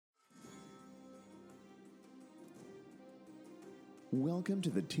Welcome to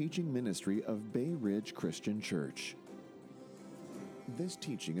the teaching ministry of Bay Ridge Christian Church. This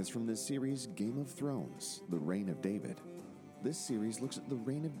teaching is from the series Game of Thrones, The Reign of David. This series looks at the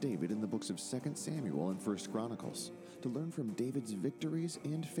reign of David in the books of 2 Samuel and 1 Chronicles to learn from David's victories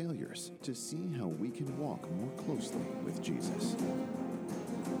and failures to see how we can walk more closely with Jesus.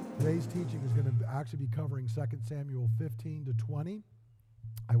 Today's teaching is going to actually be covering 2 Samuel 15 to 20.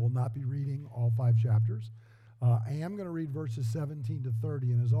 I will not be reading all 5 chapters. I am going to read verses 17 to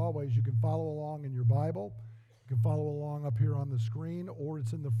 30, and as always, you can follow along in your Bible. You can follow along up here on the screen, or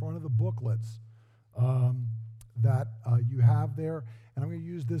it's in the front of the booklets that you have there. And I'm going to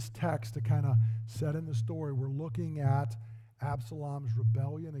use this text to kind of set in the story. We're looking at Absalom's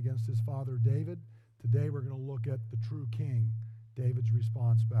rebellion against his father David. Today we're going to look at the true king, David's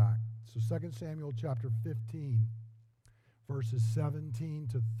response back. So 2 Samuel chapter 15, verses 17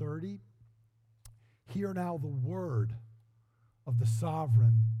 to 30. Hear now the word of the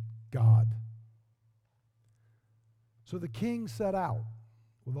sovereign God. So the king set out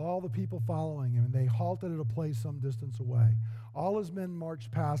with all the people following him, and they halted at a place some distance away. All his men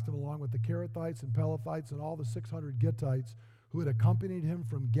marched past him, along with the Kerethites and Pelethites and all the 600 Gittites who had accompanied him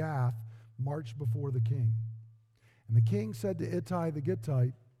from Gath, marched before the king. And the king said to Ittai the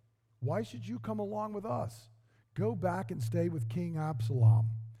Gittite, "Why should you come along with us? Go back and stay with King Absalom.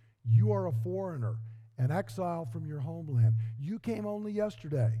 You are a foreigner, an exile from your homeland. You came only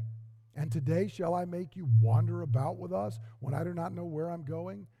yesterday, and today shall I make you wander about with us when I do not know where I'm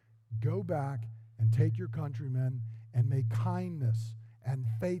going? Go back and take your countrymen, and may kindness and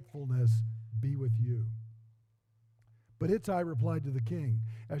faithfulness be with you." But Ittai replied to the king,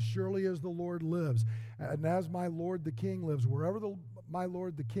 "As surely as the Lord lives, and as my lord the king lives, wherever my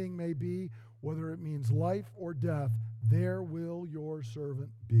lord the king may be, whether it means life or death, there will your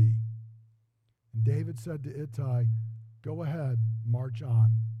servant be." And David said to Ittai, "Go ahead, march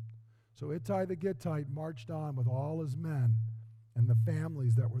on." So Ittai the Gittite marched on with all his men and the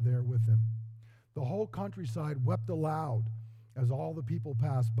families that were there with him. The whole countryside wept aloud as all the people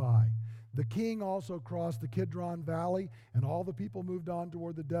passed by. The king also crossed the Kidron Valley, and all the people moved on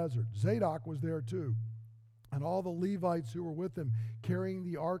toward the desert. Zadok was there too, and all the Levites who were with him, carrying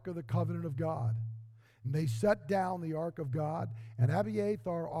the ark of the covenant of God. And they set down the ark of God, and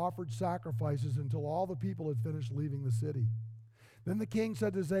Abiathar offered sacrifices until all the people had finished leaving the city. Then the king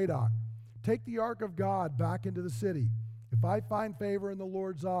said to Zadok, "Take the ark of God back into the city. If I find favor in the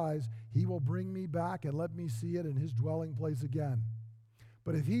Lord's eyes, he will bring me back and let me see it in his dwelling place again.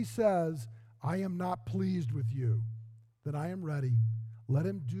 But if he says, 'I am not pleased with you,' then I am ready. Let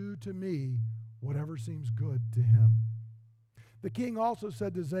him do to me whatever seems good to him." The king also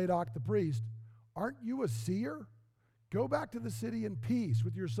said to Zadok the priest, "Aren't you a seer? Go back to the city in peace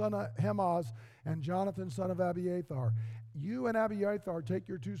with your son Ahimaaz and Jonathan son of Abiathar. You and Abiathar take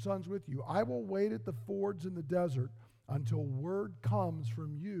your 2 sons with you. I will wait at the fords in the desert until word comes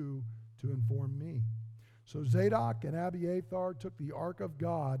from you to inform me." So Zadok and Abiathar took the ark of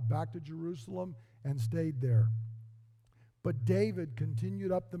God back to Jerusalem and stayed there. But David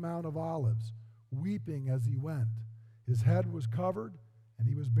continued up the Mount of Olives, weeping as he went. His head was covered, and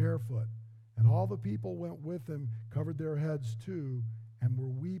he was barefoot. And all the people went with him, covered their heads too, and were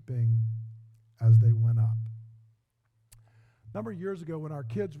weeping as they went up. A number of years ago, when our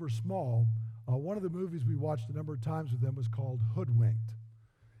kids were small, one of the movies we watched a number of times with them was called Hoodwinked.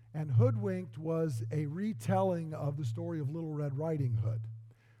 And Hoodwinked was a retelling of the story of Little Red Riding Hood.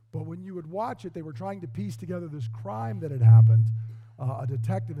 But when you would watch it, they were trying to piece together this crime that had happened, a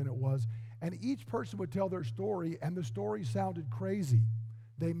detective in it was, and each person would tell their story, and the story sounded crazy.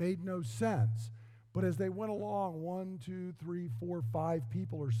 They made no sense. But as they went along, 1, 2, 3, 4, 5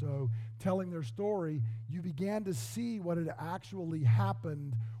 people or so telling their story, you began to see what had actually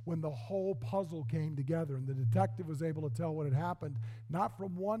happened when the whole puzzle came together. And the detective was able to tell what had happened, not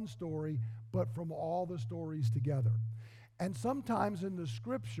from one story, but from all the stories together. And sometimes in the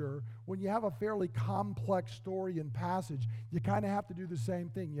scripture, when you have a fairly complex story and passage, you kind of have to do the same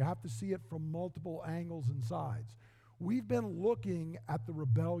thing. You have to see it from multiple angles and sides. We've been looking at the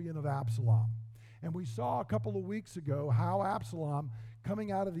rebellion of Absalom. And we saw a couple of weeks ago how Absalom,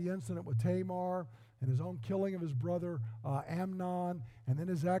 coming out of the incident with Tamar and his own killing of his brother Amnon, and then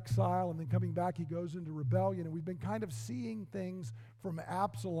his exile, and then coming back, he goes into rebellion. And we've been kind of seeing things from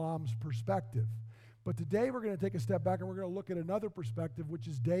Absalom's perspective. But today we're going to take a step back and we're going to look at another perspective, which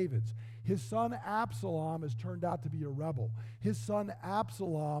is David's. His son Absalom has turned out to be a rebel. His son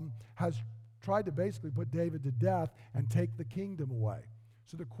Absalom has tried to basically put David to death and take the kingdom away.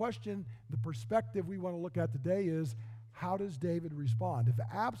 So the question, the perspective we want to look at today is, how does David respond? If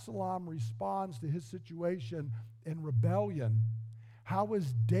Absalom responds to his situation in rebellion, How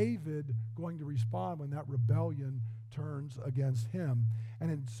is David going to respond when that rebellion turns against him? And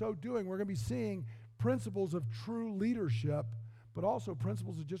in so doing, we're going to be seeing principles of true leadership, but also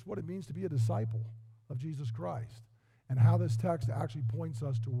principles of just what it means to be a disciple of Jesus Christ, and how this text actually points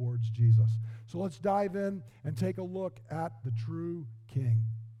us towards Jesus. So let's dive in and take a look at the true king.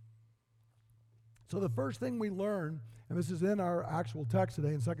 So the first thing we learn, and this is in our actual text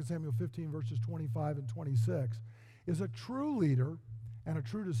today in 2 Samuel 15, verses 25 and 26, is a true leader and a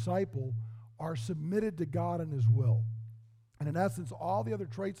true disciple are submitted to God and his will. And in essence, all the other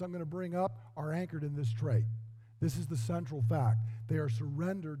traits I'm going to bring up are anchored in this trait. This is the central fact. They are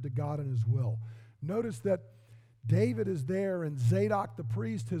surrendered to God and his will. Notice that David is there, and Zadok the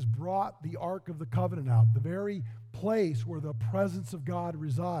priest has brought the Ark of the Covenant out, the very place where the presence of God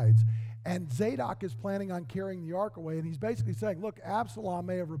resides. And Zadok is planning on carrying the ark away, and he's basically saying, look, Absalom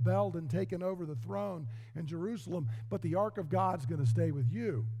may have rebelled and taken over the throne in Jerusalem, but the ark of God's going to stay with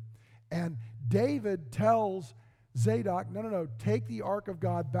you. And David tells Zadok, no, take the ark of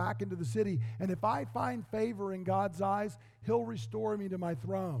God back into the city, and if I find favor in God's eyes, he'll restore me to my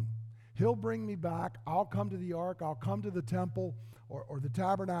throne. He'll bring me back. I'll come to the ark. I'll come to the temple or the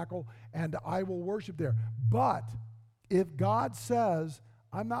tabernacle, and I will worship there. But if God says,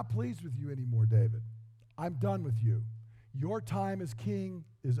 I'm not pleased with you anymore, David, I'm done with you, your time as king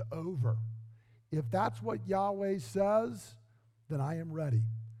is over. If that's what Yahweh says, then I am ready.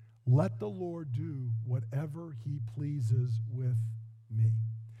 Let the Lord do whatever he pleases with me.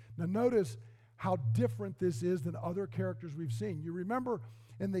 Now notice how different this is than other characters we've seen. You remember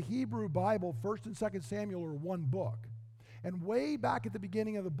in the Hebrew Bible, 1st and 2nd Samuel are one book. And way back at the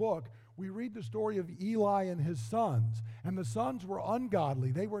beginning of the book, we read the story of Eli and his sons. And the sons were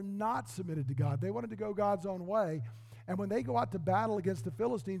ungodly. They were not submitted to God. They wanted to go God's own way. And when they go out to battle against the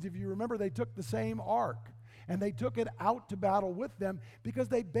Philistines, if you remember, they took the same ark. And they took it out to battle with them because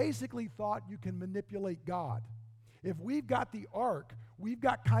they basically thought you can manipulate God. If we've got the ark, we've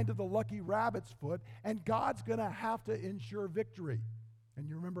got kind of the lucky rabbit's foot, and God's going to have to ensure victory. And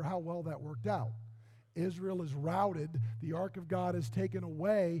you remember how well that worked out. Israel is routed, the ark of God is taken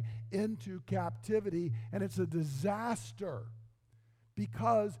away into captivity, and it's a disaster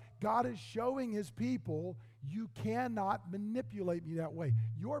because God is showing his people, you cannot manipulate me that way.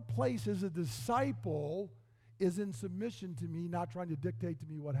 Your place as a disciple is in submission to me, not trying to dictate to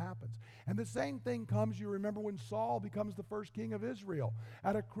me what happens. And the same thing comes, you remember when Saul becomes the first king of Israel.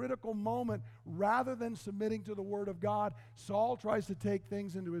 At a critical moment, rather than submitting to the word of God, Saul tries to take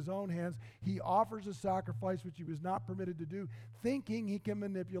things into his own hands. He offers a sacrifice which he was not permitted to do, thinking he can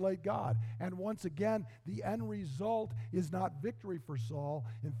manipulate God. And once again, the end result is not victory for Saul.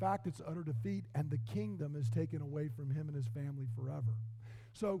 In fact, it's utter defeat, and the kingdom is taken away from him and his family forever.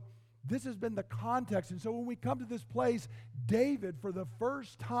 So this has been the context. And so when we come to this place, David, for the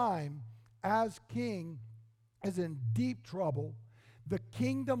first time as king, is in deep trouble. The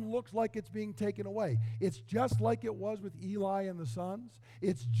kingdom looks like it's being taken away. It's just like it was with Eli and the sons.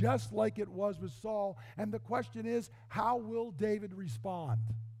 It's just like it was with Saul. And the question is, how will David respond?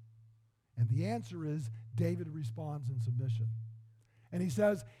 And the answer is, David responds in submission. And he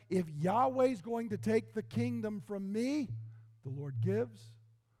says, if Yahweh's going to take the kingdom from me, the Lord gives,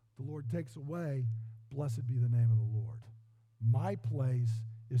 the Lord takes away, blessed be the name of the Lord. My place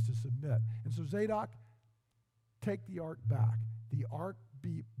is to submit. And so Zadok, take the ark back. The ark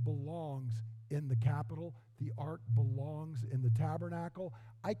belongs in the capital. The ark belongs in the tabernacle.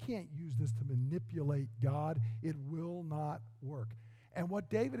 I can't use this to manipulate God. It will not work. And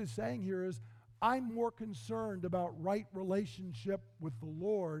what David is saying here is, I'm more concerned about right relationship with the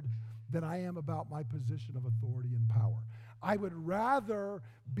Lord than I am about my position of authority and power. I would rather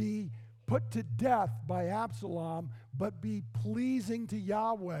be put to death by Absalom, but be pleasing to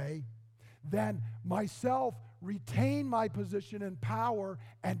Yahweh, than myself retain my position and power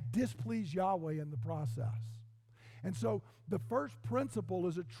and displease Yahweh in the process. And so the first principle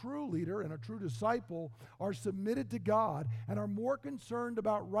is a true leader and a true disciple are submitted to God and are more concerned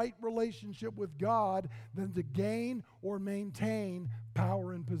about right relationship with God than to gain or maintain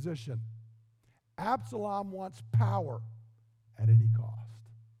power and position. Absalom wants power at any cost.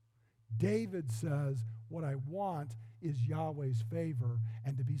 David says, what I want is Yahweh's favor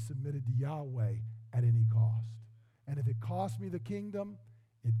and to be submitted to Yahweh at any cost. And if it costs me the kingdom,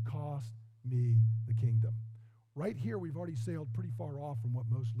 it costs me the kingdom. Right here, we've already sailed pretty far off from what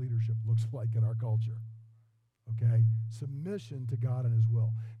most leadership looks like in our culture. Okay? Submission to God and his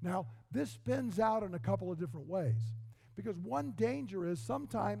will. Now, this spins out in a couple of different ways. Because one danger is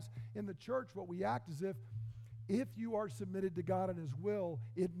sometimes in the church what we act as if you are submitted to God and his will,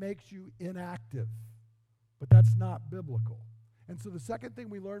 it makes you inactive. But that's not biblical. And so the second thing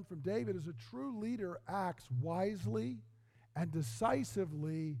we learn from David is a true leader acts wisely and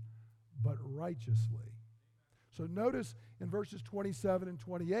decisively, but righteously. So notice in verses 27 and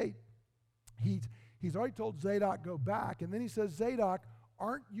 28, he's already told Zadok, go back, and then he says, Zadok,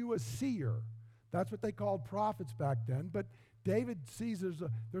 aren't you a seer? That's what they called prophets back then, but David sees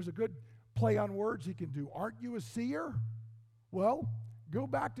there's a good play on words he can do. Aren't you a seer? Well, go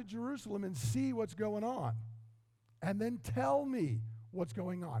back to Jerusalem and see what's going on, and then tell me what's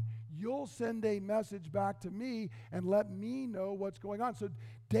going on. You'll send a message back to me and let me know what's going on. So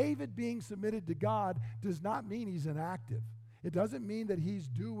David being submitted to God does not mean he's inactive. It doesn't mean that he's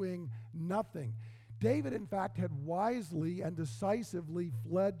doing nothing. David, in fact, had wisely and decisively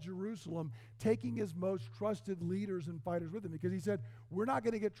fled Jerusalem, taking his most trusted leaders and fighters with him, because he said, we're not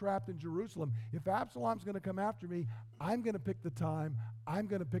going to get trapped in Jerusalem. If Absalom's going to come after me, I'm going to pick the time, I'm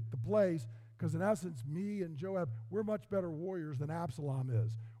going to pick the place, because in essence, me and Joab, we're much better warriors than Absalom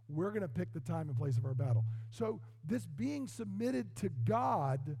is. We're going to pick the time and place of our battle. So this being submitted to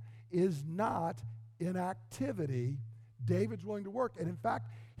God is not inactivity. David's willing to work. And in fact,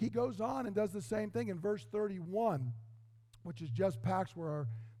 he goes on and does the same thing in verse 31, which is just past where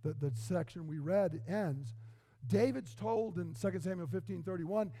the section we read ends. David's told in 2 Samuel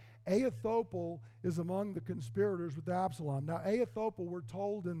 15:31, Ahithophel is among the conspirators with Absalom. Now, Ahithophel, we're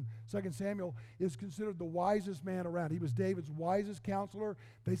told in 2 Samuel, is considered the wisest man around. He was David's wisest counselor.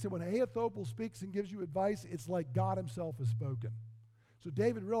 They said when Ahithophel speaks and gives you advice, it's like God himself has spoken. So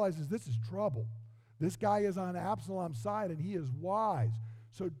David realizes this is trouble. This guy is on Absalom's side, and he is wise.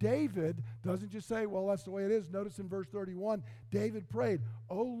 So David doesn't just say, well, that's the way it is. Notice in verse 31, David prayed,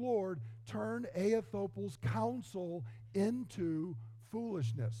 O Lord, turn Ahithophel's counsel into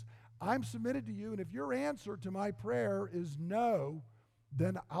foolishness. I'm submitted to you, and if your answer to my prayer is no,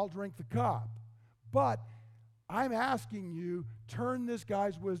 then I'll drink the cup. But I'm asking you, turn this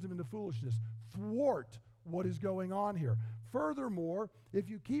guy's wisdom into foolishness. Thwart what is going on here. Furthermore, if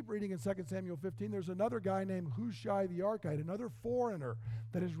you keep reading in 2 Samuel 15, there's another guy named Hushai the Archite, another foreigner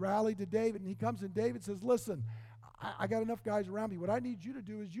that has rallied to David. And he comes and David says, listen, I got enough guys around me. What I need you to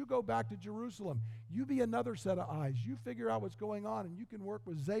do is you go back to Jerusalem. You be another set of eyes. You figure out what's going on, and you can work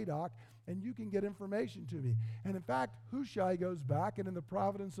with Zadok, and you can get information to me. And in fact, Hushai goes back, and in the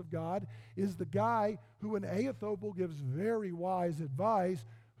providence of God is the guy who, when Ahithophel gives very wise advice,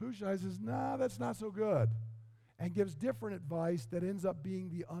 Hushai says, nah, that's not so good, and gives different advice that ends up being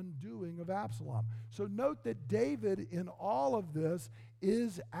the undoing of Absalom. So note that David, in all of this,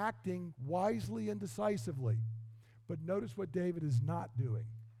 is acting wisely and decisively. But notice what David is not doing.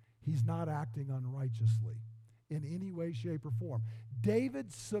 He's not acting unrighteously in any way, shape, or form.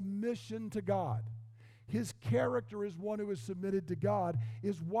 David's submission to God, his character as one who is submitted to God,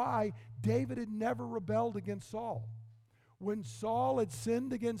 is why David had never rebelled against Saul. When Saul had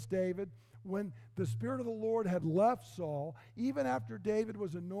sinned against David, when the Spirit of the Lord had left Saul, even after David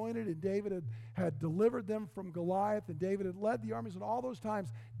was anointed and David had delivered them from Goliath and David had led the armies, and all those times,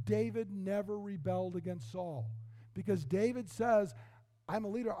 David never rebelled against Saul. Because David says, I'm a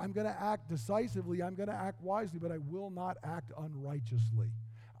leader, I'm going to act decisively, I'm going to act wisely, but I will not act unrighteously.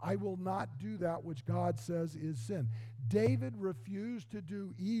 I will not do that which God says is sin. David refused to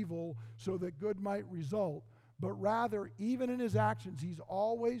do evil so that good might result, but rather, even in his actions, he's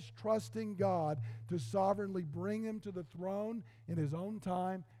always trusting God to sovereignly bring him to the throne in his own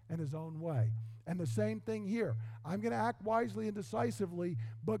time and his own way. And the same thing here. I'm going to act wisely and decisively,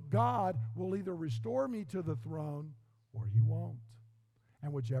 but God will either restore me to the throne or he won't.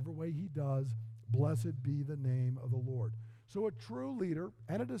 And whichever way he does, blessed be the name of the Lord. So a true leader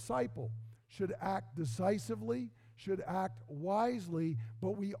and a disciple should act decisively, should act wisely,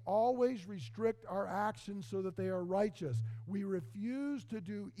 but we always restrict our actions so that they are righteous. We refuse to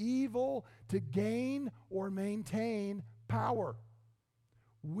do evil to gain or maintain power.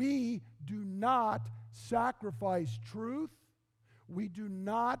 We do not sacrifice truth. We do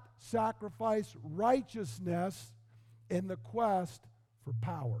not sacrifice righteousness in the quest for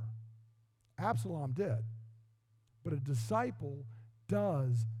power. Absalom did, but a disciple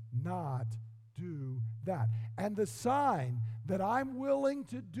does not do that. And the sign that I'm willing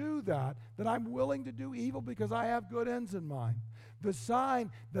to do that I'm willing to do evil because I have good ends in mind, the sign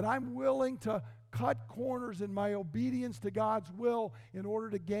that I'm willing to cut corners in my obedience to God's will in order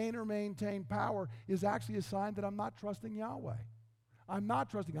to gain or maintain power, is actually a sign that I'm not trusting Yahweh. I'm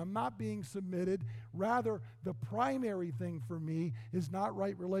not being submitted. Rather, the primary thing for me is not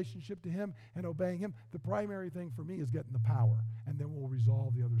right relationship to him and obeying him. The primary thing for me is getting the power, and then we'll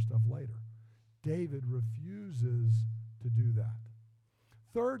resolve the other stuff later. David refuses to do that.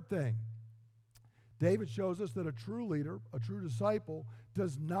 Third thing, David shows us that a true leader, a true disciple,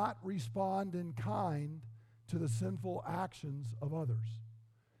 does not respond in kind to the sinful actions of others.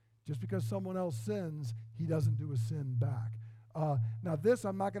 Just because someone else sins, he doesn't do a sin back. Now this,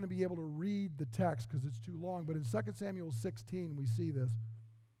 I'm not going to be able to read the text because it's too long, but in 2 Samuel 16 we see this.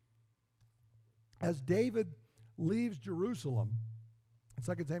 As David leaves Jerusalem,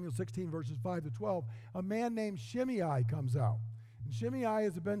 in 2 Samuel 16 verses 5 to 12, a man named Shimei comes out. And Shimei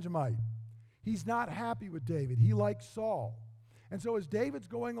is a Benjamite. He's not happy with David. He likes Saul. And so as David's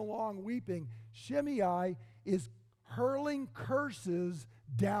going along weeping, Shimei is hurling curses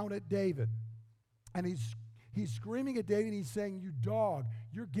down at David. And he's screaming at David. He's saying, "You dog,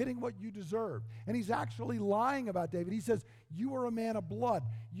 you're getting what you deserve." And he's actually lying about David. He says, "You are a man of blood.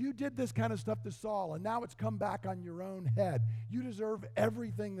 You did this kind of stuff to Saul, and now it's come back on your own head. You deserve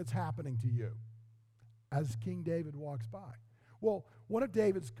everything that's happening to you," as King David walks by. Well, one of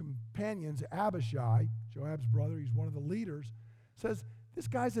David's companions, Abishai, Joab's brother, he's one of the leaders, says, "This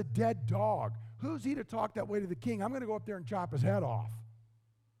guy's a dead dog. Who's he to talk that way to the king? I'm going to go up there and chop his head off."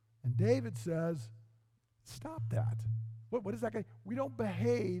 And David says, "Stop that. What is that guy? We don't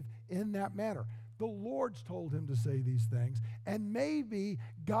behave in that manner. The Lord's told him to say these things, and maybe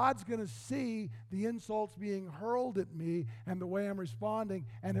God's going to see the insults being hurled at me and the way I'm responding,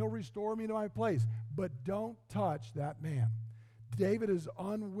 and he'll restore me to my place. But don't touch that man." David is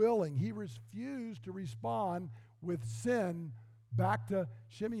unwilling. He refused to respond with sin back to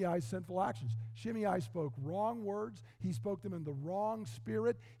Shimei's sinful actions. Shimei spoke wrong words. He spoke them in the wrong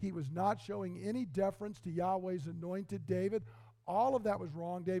spirit. He was not showing any deference to Yahweh's anointed David. All of that was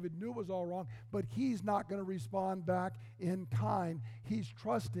wrong. David knew it was all wrong, but he's not going to respond back in kind. He's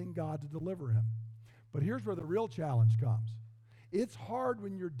trusting God to deliver him. But here's where the real challenge comes. It's hard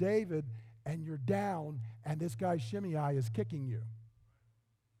when you're David and you're down and this guy Shimei is kicking you.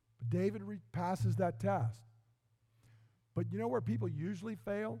 But David passes that test. But you know where people usually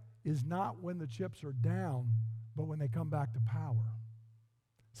fail is not when the chips are down, but when they come back to power.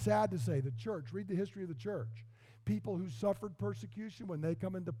 Sad to say, the church, read the history of the church. People who suffered persecution, when they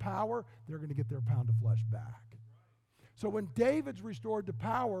come into power, they're going to get their pound of flesh back. So when David's restored to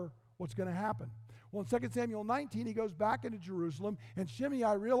power, what's going to happen? Well, in 2 Samuel 19, he goes back into Jerusalem, and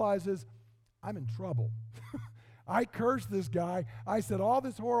Shimei realizes, I'm in trouble. I cursed this guy. I said all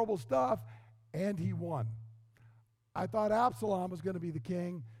this horrible stuff, and he won. I thought Absalom was going to be the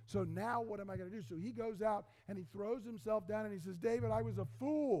king, so now what am I going to do? So he goes out, and he throws himself down, and he says, David, I was a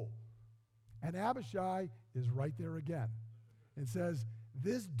fool. And Abishai is right there again and says,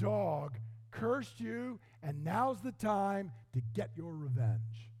 this dog cursed you, and now's the time to get your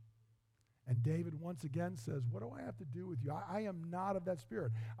revenge. And David once again says, what do I have to do with you? I am not of that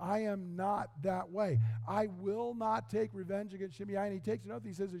spirit. I am not that way. I will not take revenge against Shimei. And he takes an oath.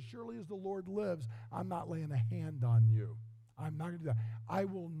 He says, as surely as the Lord lives, I'm not laying a hand on you. I'm not going to do that. I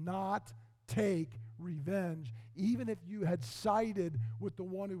will not take revenge, even if you had sided with the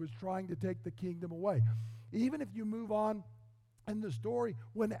one who was trying to take the kingdom away. Even if you move on in the story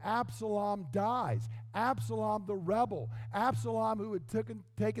when Absalom dies, Absalom the rebel, Absalom who had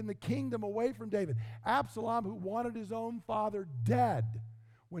taken the kingdom away from David, Absalom who wanted his own father dead.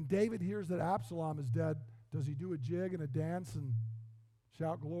 When David hears that Absalom is dead, does he do a jig and a dance and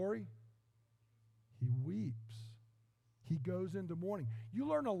shout glory? He weeps. He goes into mourning. You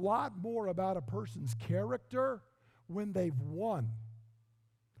learn a lot more about a person's character when they've won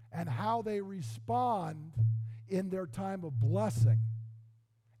and how they respond in their time of blessing.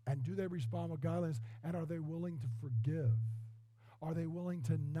 And do they respond with godliness? And are they willing to forgive? Are they willing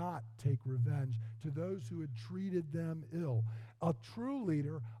to not take revenge to those who had treated them ill? A true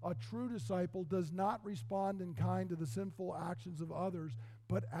leader, a true disciple, does not respond in kind to the sinful actions of others,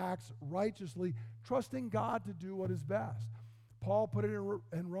 but acts righteously, trusting God to do what is best. Paul put it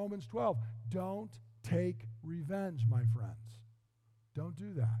in Romans 12. Don't take revenge, my friends. Don't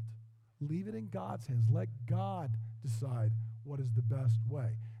do that. Leave it in God's hands. Let God decide what is the best way.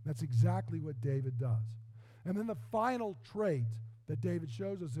 And that's exactly what David does. And then the final trait that David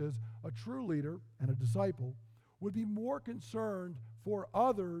shows us is a true leader and a disciple would be more concerned for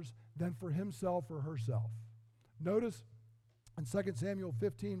others than for himself or herself. Notice in 2 Samuel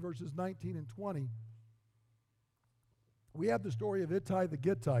 15, verses 19 and 20, we have the story of Ittai the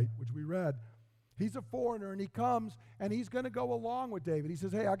Gittite, which we read. He's a foreigner, and he comes, and he's going to go along with David. He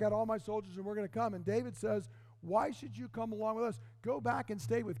says, hey, I got all my soldiers, and we're going to come. And David says, why should you come along with us? Go back and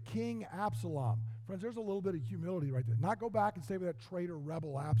stay with King Absalom. Friends, there's a little bit of humility right there. Not go back and stay with that traitor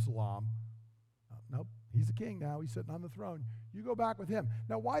rebel Absalom. Nope, he's the king now. He's sitting on the throne. You go back with him.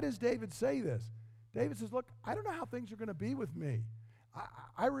 Now, why does David say this? David says, look, I don't know how things are going to be with me.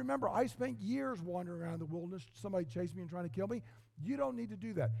 I remember I spent years wandering around the wilderness, somebody chased me and trying to kill me. You don't need to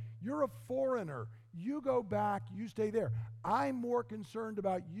do that. You're a foreigner. You go back, you stay there. I'm more concerned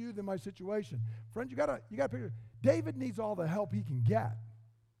about you than my situation. Friends, you gotta picture, David needs all the help he can get.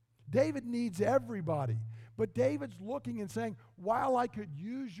 David needs everybody. But David's looking and saying, while I could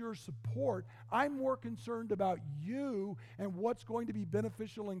use your support, I'm more concerned about you and what's going to be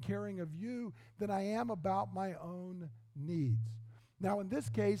beneficial and caring of you than I am about my own needs. Now, in this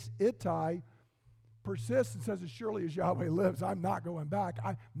case, Ittai persists and says, as surely as Yahweh lives, I'm not going back.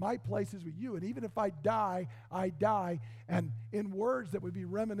 My place is with you. And even if I die, I die. And in words that would be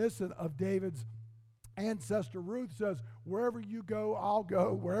reminiscent of David's ancestor Ruth says, wherever you go, I'll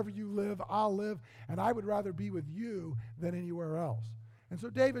go. Wherever you live, I'll live. And I would rather be with you than anywhere else. And so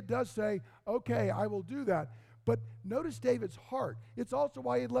David does say, okay, I will do that. But notice David's heart. It's also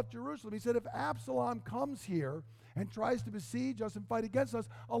why he had left Jerusalem. He said, if Absalom comes here and tries to besiege us and fight against us,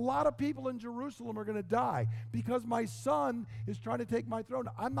 a lot of people in Jerusalem are going to die because my son is trying to take my throne.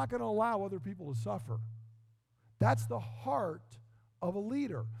 I'm not going to allow other people to suffer. That's the heart of a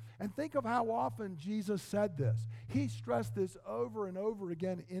leader. And think of how often Jesus said this. He stressed this over and over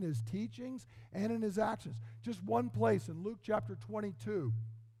again in his teachings and in his actions. Just one place in Luke chapter 22,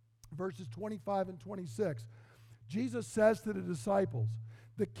 verses 25 and 26, Jesus says to the disciples,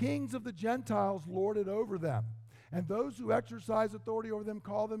 the kings of the Gentiles lord it over them, and those who exercise authority over them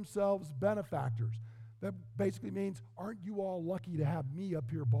call themselves benefactors. That basically means, aren't you all lucky to have me up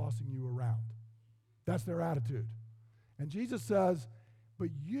here bossing you around? That's their attitude. And Jesus says, but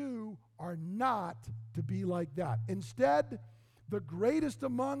you are not to be like that. Instead, the greatest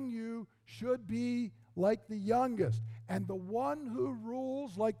among you should be like the youngest, and the one who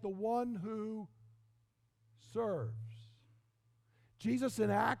rules like the one who serves. Jesus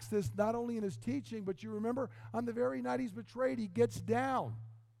enacts this not only in his teaching, but you remember on the very night he's betrayed, he gets down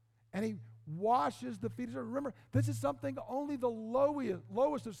and he washes the feet. Remember, this is something only the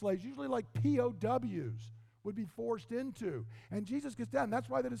lowest of slaves, usually like POWs, would be forced into. And Jesus gets down. That's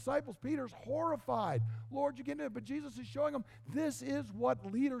why the disciples, Peter's horrified. Lord, you get into it. But Jesus is showing them this is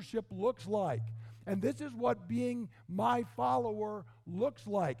what leadership looks like. And this is what being my follower looks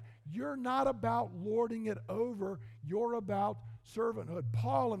like. You're not about lording it over. You're about servanthood.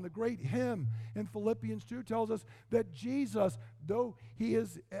 Paul in the great hymn in Philippians 2 tells us that Jesus, though he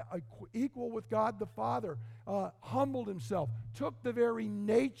is equal with God the Father, humbled himself, took the very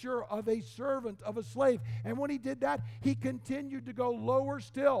nature of a servant, of a slave. And when he did that, he continued to go lower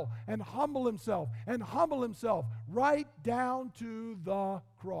still and humble himself right down to the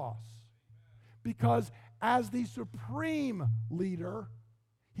cross. Because as the supreme leader,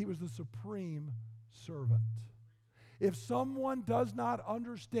 he was the supreme servant. If someone does not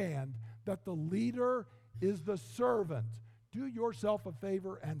understand that the leader is the servant, do yourself a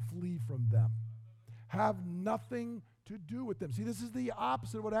favor and flee from them. Have nothing to do with them. See, this is the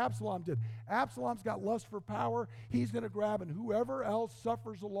opposite of what Absalom did. Absalom's got lust for power. He's going to grab, and whoever else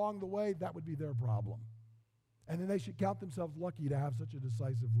suffers along the way, that would be their problem. And then they should count themselves lucky to have such a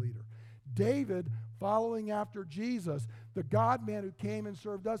decisive leader. David, following after Jesus, the God-man who came and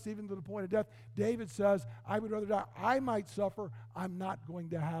served us even to the point of death, David says, I would rather die. I might suffer. I'm not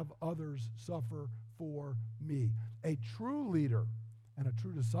going to have others suffer for me. A true leader and a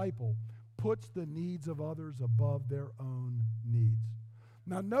true disciple puts the needs of others above their own needs.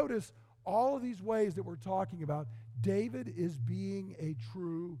 Now notice all of these ways that we're talking about, David is being a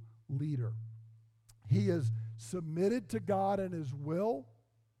true leader. He is submitted to God and his will.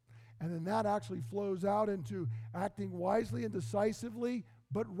 And then that actually flows out into acting wisely and decisively,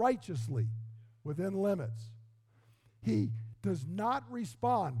 but righteously, within limits. He does not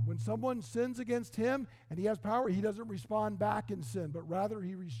respond. When someone sins against him and he has power, he doesn't respond back in sin, but rather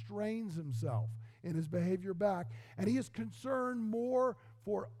he restrains himself in his behavior back. And he is concerned more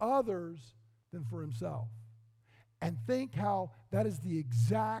for others than for himself. And think how that is the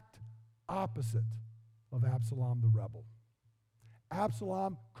exact opposite of Absalom the rebel.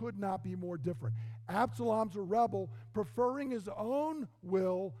 Absalom could not be more different. Absalom's a rebel, preferring his own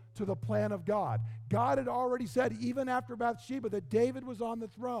will to the plan of God. God had already said, even after Bathsheba, that David was on the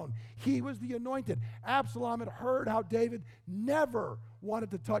throne. He was the anointed. Absalom had heard how David never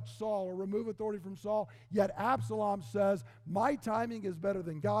wanted to touch Saul or remove authority from Saul, yet Absalom says, my timing is better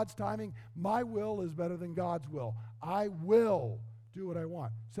than God's timing. My will is better than God's will. I will do what I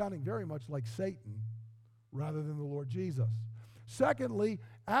want. Sounding very much like Satan rather than the Lord Jesus. Secondly,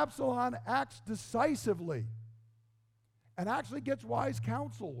 Absalom acts decisively and actually gets wise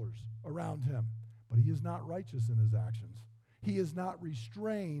counselors around him, but he is not righteous in his actions. He is not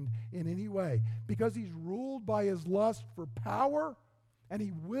restrained in any way because he's ruled by his lust for power and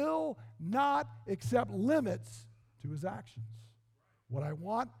he will not accept limits to his actions. What I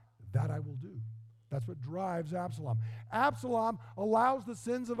want, that I will do. That's what drives Absalom. Absalom allows the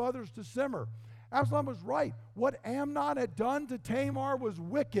sins of others to simmer. Absalom was right. What Amnon had done to Tamar was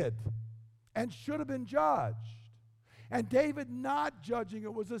wicked and should have been judged. And David not judging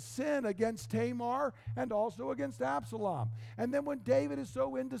it was a sin against Tamar and also against Absalom. And then when David is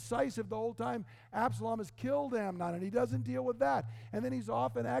so indecisive the whole time, Absalom has killed Amnon, and he doesn't deal with that. And then he's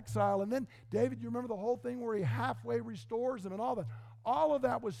off in exile. And then David, you remember the whole thing where he halfway restores him and all that. All of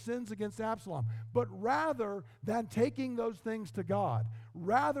that was sins against Absalom. But rather than taking those things to God,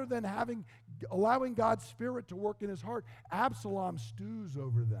 rather than allowing God's Spirit to work in his heart, Absalom stews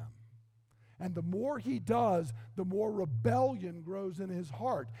over them. And the more he does, the more rebellion grows in his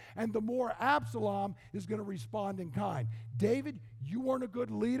heart. And the more Absalom is going to respond in kind. David, you weren't a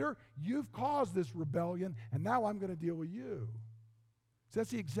good leader. You've caused this rebellion, and now I'm going to deal with you. So that's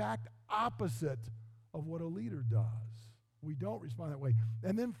the exact opposite of what a leader does. We don't respond that way.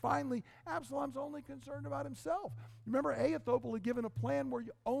 And then finally, Absalom's only concerned about himself. Remember, Ahithophel had given a plan where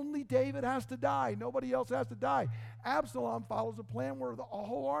only David has to die. Nobody else has to die. Absalom follows a plan where the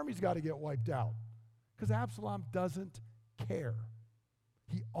whole army's got to get wiped out. Because Absalom doesn't care.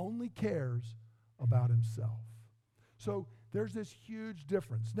 He only cares about himself. So there's this huge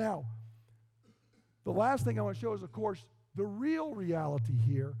difference. Now, the last thing I want to show is, of course, the real reality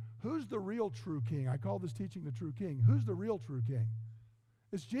here. Who's the real true king? I call this teaching the true king. Who's the real true king?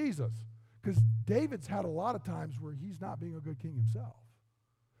 It's Jesus. Because David's had a lot of times where he's not being a good king himself.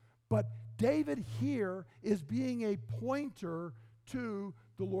 But David here is being a pointer to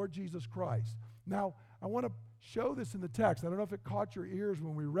the Lord Jesus Christ. Now, I want to show this in the text. I don't know if it caught your ears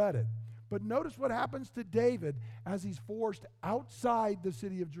when we read it. But notice what happens to David as he's forced outside the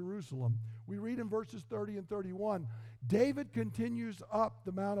city of Jerusalem. We read in verses 30 and 31, David continues up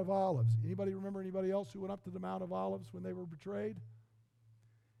the Mount of Olives. Anybody remember anybody else who went up to the Mount of Olives when they were betrayed?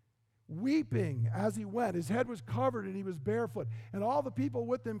 Weeping as he went. His head was covered and he was barefoot. And all the people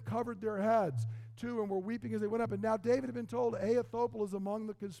with him covered their heads too and were weeping as they went up. And now David had been told Ahithophel is among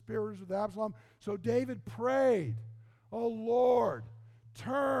the conspirators with Absalom. So David prayed, "Oh Lord,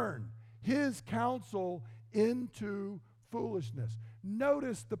 turn his counsel into foolishness."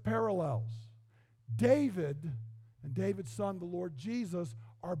 Notice the parallels. David and David's son, the Lord Jesus,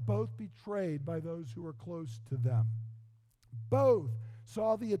 are both betrayed by those who are close to them. Both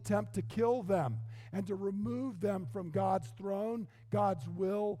saw the attempt to kill them and to remove them from God's throne, God's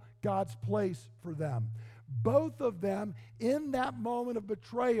will, God's place for them. Both of them, in that moment of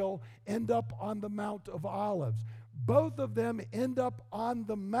betrayal, end up on the Mount of Olives. Both of them end up on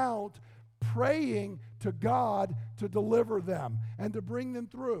the Mount praying to God to deliver them and to bring them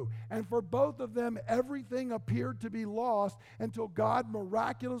through. And for both of them, everything appeared to be lost until God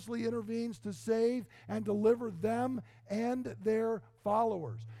miraculously intervenes to save and deliver them and their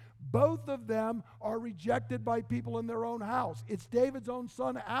followers. Both of them are rejected by people in their own house. It's David's own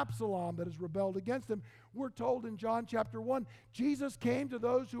son Absalom that has rebelled against him. We're told in John chapter 1, Jesus came to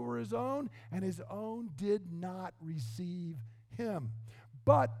those who were his own, and his own did not receive him.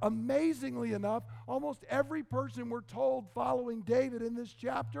 But amazingly enough, almost every person we're told following David in this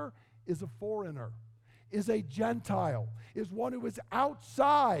chapter is a foreigner, is a Gentile, is one who is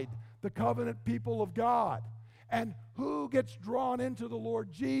outside the covenant people of God. And who gets drawn into the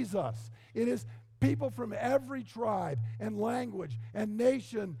Lord Jesus? It is people from every tribe and language and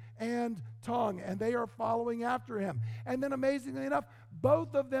nation and tongue, and they are following after him. And then amazingly enough,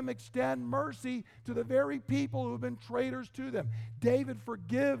 both of them extend mercy to the very people who have been traitors to them. David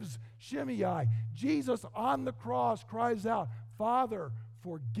forgives Shimei. Jesus on the cross cries out, "Father,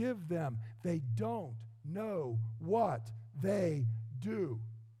 forgive them. They don't know what they do."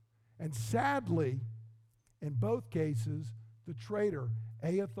 And sadly, in both cases, the traitor,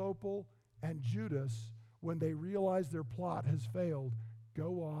 Ahithophel and Judas, when they realize their plot has failed,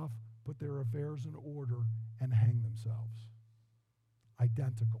 go off, put their affairs in order, and hang themselves.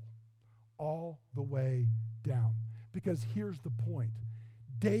 Identical. All the way down. Because here's the point.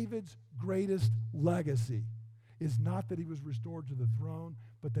 David's greatest legacy is not that he was restored to the throne,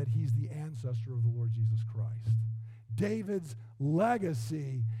 but that he's the ancestor of the Lord Jesus Christ. David's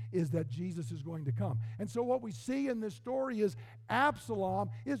legacy is that Jesus is going to come. And so what we see in this story is Absalom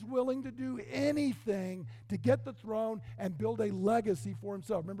is willing to do anything to get the throne and build a legacy for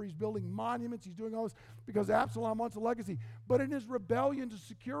himself. Remember, he's building monuments, he's doing all this because Absalom wants a legacy. But in his rebellion to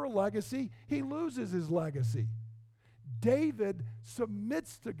secure a legacy, he loses his legacy. David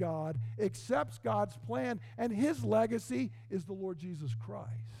submits to God, accepts God's plan, and his legacy is the Lord Jesus Christ.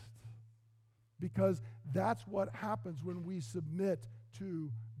 Because that's what happens when we submit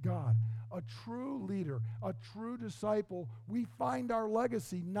to God. A true leader, a true disciple, we find our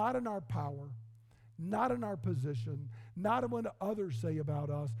legacy not in our power, not in our position, not in what others say about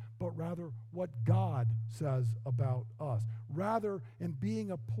us, but rather what God says about us. Rather in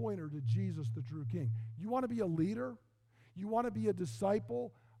being a pointer to Jesus, the true King. You want to be a leader? You want to be a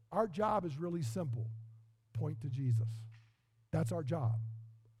disciple? Our job is really simple. Point to Jesus. That's our job.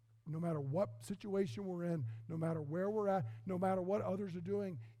 No matter what situation we're in, no matter where we're at, no matter what others are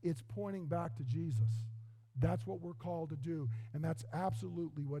doing, it's pointing back to Jesus. That's what we're called to do, and that's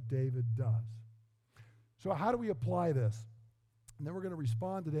absolutely what David does. So how do we apply this? And then we're going to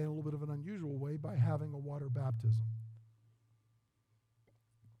respond today in a little bit of an unusual way by having a water baptism.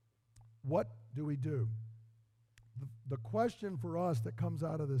 What do we do? The question for us that comes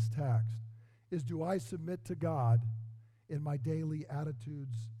out of this text is, do I submit to God in my daily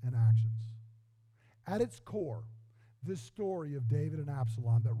attitudes and actions? At its core, this story of David and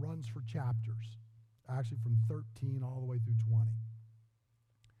Absalom that runs for chapters, actually from 13 all the way through 20.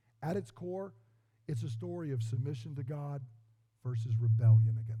 At its core, it's a story of submission to God versus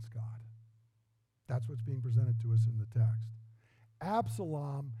rebellion against God. That's what's being presented to us in the text.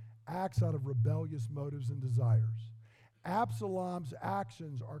 Absalom acts out of rebellious motives and desires. Absalom's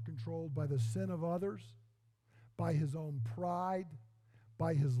actions are controlled by the sin of others, by his own pride,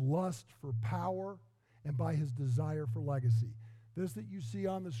 by his lust for power, and by his desire for legacy. This that you see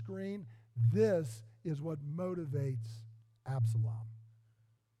on the screen, this is what motivates Absalom.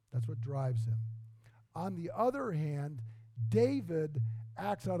 That's what drives him. On the other hand, David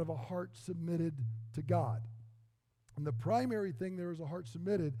acts out of a heart submitted to God. And the primary thing there is a heart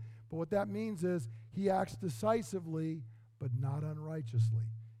submitted, but what that means is he acts decisively, but not unrighteously.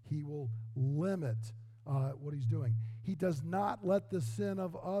 He will limit what he's doing. He does not let the sin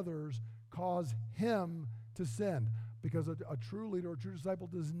of others cause him to sin, because a true leader, a true disciple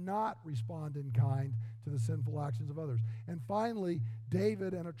does not respond in kind to the sinful actions of others. And finally,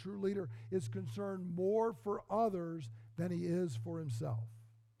 David, and a true leader, is concerned more for others than he is for himself.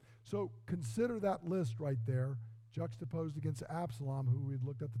 So consider that list right there, juxtaposed against Absalom, who we'd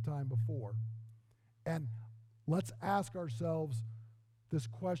looked at the time before. And let's ask ourselves this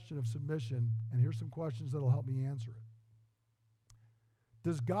question of submission, and here's some questions that'll help me answer it.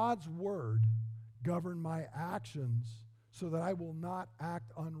 Does God's word govern my actions so that I will not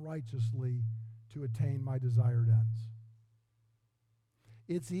act unrighteously to attain my desired ends?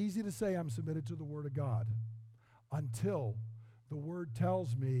 It's easy to say I'm submitted to the word of God until the word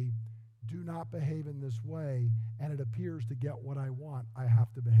tells me, do not behave in this way, and it appears to get what I want, I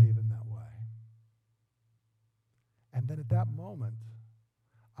have to behave in that way. And then at that moment,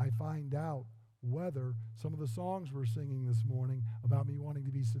 I find out whether some of the songs we're singing this morning about me wanting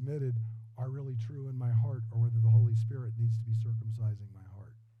to be submitted are really true in my heart, or whether the Holy Spirit needs to be circumcising my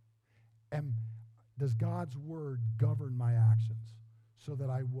heart. And does God's word govern my actions so that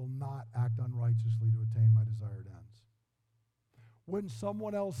I will not act unrighteously to attain my desired ends? When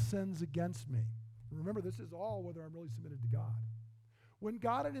someone else sins against me, remember this is all whether I'm really submitted to God. When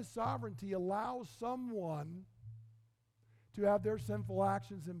God in his sovereignty allows someone to have their sinful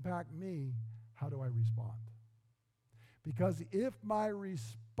actions impact me, how do I respond? Because if my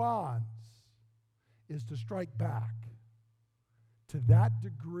response is to strike back, to that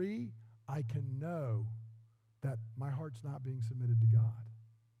degree, I can know that my heart's not being submitted to God.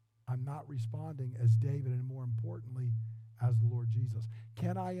 I'm not responding as David, and more importantly, as the Lord Jesus.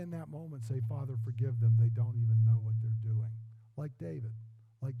 Can I in that moment say, Father, forgive them, they don't even know what they're doing? Like David,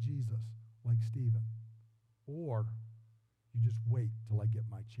 like Jesus, like Stephen. Or you just wait till I get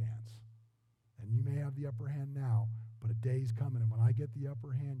my chance. And you may have the upper hand now, but a day's coming, and when I get the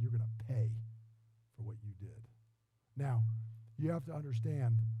upper hand, you're going to pay for what you did. Now, you have to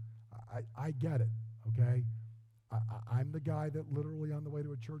understand, I get it, okay? I'm the guy that literally on the way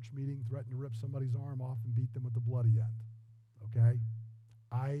to a church meeting threatened to rip somebody's arm off and beat them with the bloody end, okay?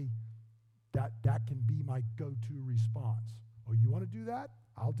 That can be my go-to response. Oh, you want to do that?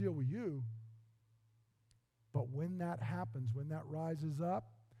 I'll deal with you. But when that happens, when that rises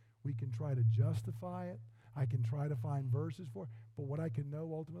up, we can try to justify it. I can try to find verses for it. But what I can know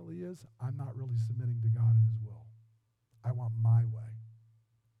ultimately is I'm not really submitting to God and his will. I want my way.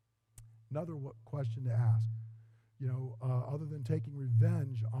 Another question to ask, other than taking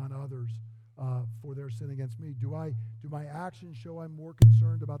revenge on others for their sin against me, do my actions show I'm more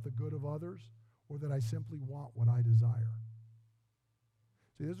concerned about the good of others, or that I simply want what I desire?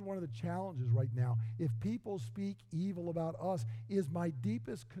 See, this is one of the challenges right now. If people speak evil about us, is my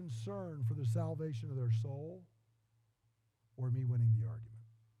deepest concern for the salvation of their soul, or me winning the argument?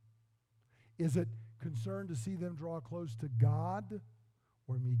 Is it concern to see them draw close to God,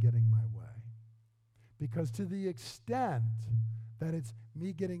 or me getting my way. Because to the extent that it's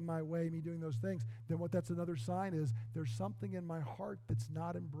me getting my way, me doing those things, then what that's another sign is there's something in my heart that's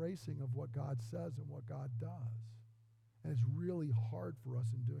not embracing of what God says and what God does. And it's really hard for us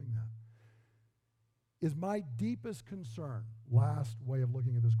in doing that. Is my deepest concern, last way of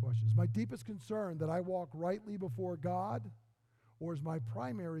looking at this question, is my deepest concern that I walk rightly before God, or is my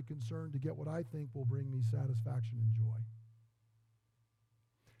primary concern to get what I think will bring me satisfaction and joy?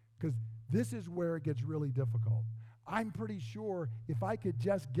 Because this is where it gets really difficult. I'm pretty sure if I could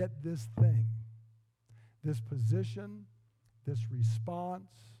just get this thing, this position, this response,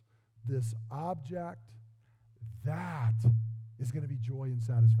 this object, that is going to be joy and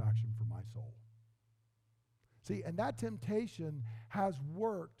satisfaction for my soul. See, and that temptation has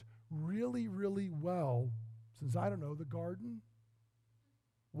worked really, really well since, I don't know, the garden,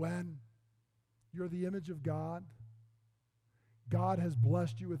 when you're the image of God. God has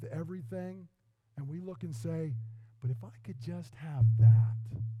blessed you with everything, and we look and say, but if I could just have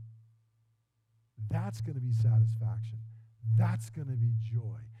that, that's going to be satisfaction. That's going to be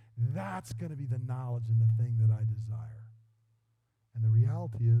joy. That's going to be the knowledge and the thing that I desire. And the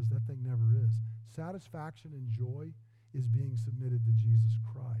reality is that thing never is. Satisfaction and joy is being submitted to Jesus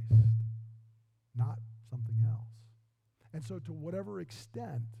Christ, not something else. And so to whatever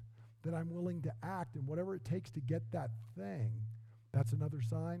extent that I'm willing to act and whatever it takes to get that thing, that's another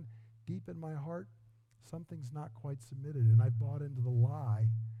sign. Deep in my heart, something's not quite submitted, and I've bought into the lie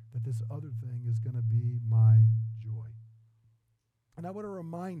that this other thing is going to be my joy. And I want to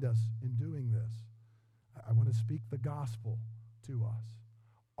remind us in doing this, I want to speak the gospel to us.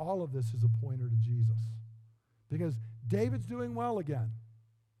 All of this is a pointer to Jesus. Because David's doing well again.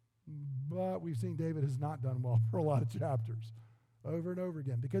 But we've seen David has not done well for a lot of chapters. Over and over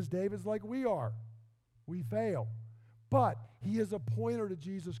again. Because David's like we are. We fail. But he is a pointer to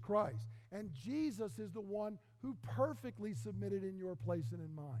Jesus Christ. And Jesus is the one who perfectly submitted in your place and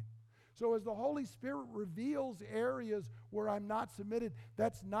in mine. So as the Holy Spirit reveals areas where I'm not submitted,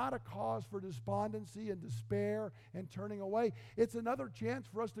 that's not a cause for despondency and despair and turning away. It's another chance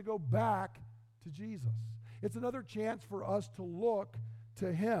for us to go back to Jesus. It's another chance for us to look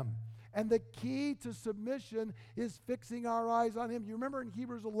to him. And the key to submission is fixing our eyes on him. You remember in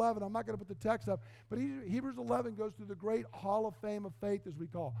Hebrews 11, I'm not going to put the text up, but Hebrews 11 goes through the great hall of fame of faith, as we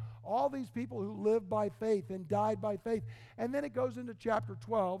call. All these people who lived by faith and died by faith. And then it goes into chapter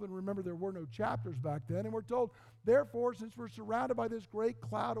 12, and remember there were no chapters back then, and we're told, therefore, since we're surrounded by this great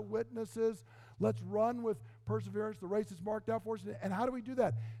cloud of witnesses, let's run with perseverance the race that's marked out for us. And how do we do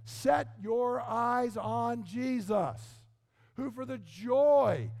that? Set your eyes on Jesus, who for the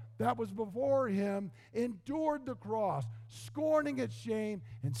joy that was before him endured the cross, scorning its shame,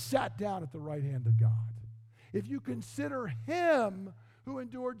 and sat down at the right hand of God. If you consider him who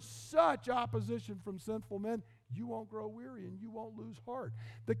endured such opposition from sinful men, you won't grow weary and you won't lose heart.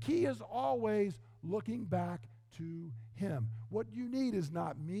 The key is always looking back to him. What you need is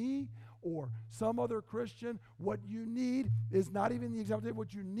not me or some other Christian. What you need is not even the example.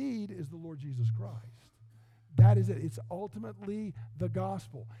 What you need is the Lord Jesus Christ. That is it. It's ultimately the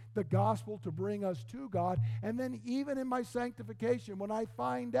gospel. The gospel to bring us to God. And then even in my sanctification, when I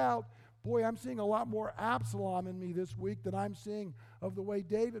find out, boy, I'm seeing a lot more Absalom in me this week than I'm seeing of the way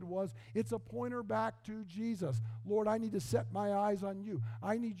David was, it's a pointer back to Jesus. Lord, I need to set my eyes on you.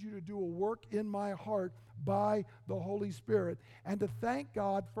 I need you to do a work in my heart by the Holy Spirit. And to thank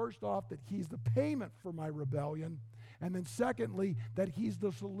God, first off, that he's the payment for my rebellion. And then secondly, that he's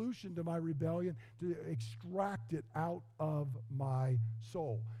the solution to my rebellion, to extract it out of my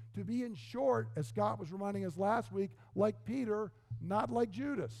soul. To be, in short, as Scott was reminding us last week, like Peter, not like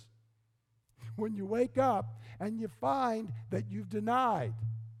Judas. When you wake up and you find that you've denied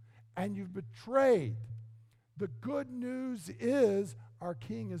and you've betrayed, the good news is our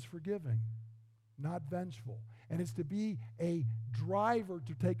King is forgiving, not vengeful. And it's to be a driver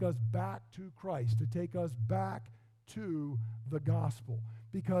to take us back to Christ, to take us back to the gospel.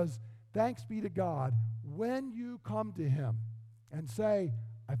 Because thanks be to God, when you come to him and say,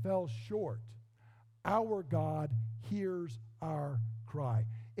 I fell short, our God hears our cry.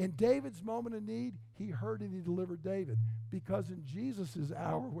 In David's moment of need, he heard and he delivered David. Because in Jesus'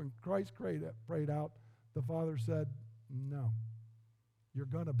 hour, when Christ prayed out, the Father said, no, you're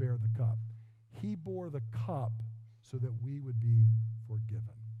going to bear the cup. He bore the cup so that we would be forgiven.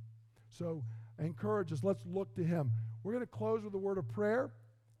 So I encourage us, let's look to him. We're going to close with a word of prayer,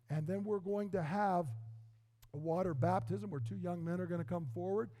 and then we're going to have a water baptism where two young men are going to come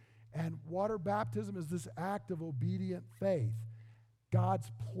forward. And water baptism is this act of obedient faith,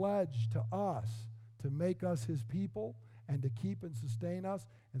 God's pledge to us to make us his people and to keep and sustain us.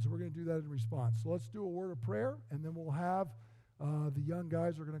 And so we're going to do that in response. So let's do a word of prayer, and then we'll have the young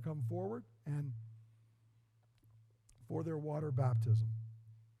guys are going to come forward and for their water baptism.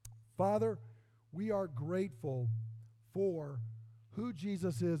 Father, we are grateful for who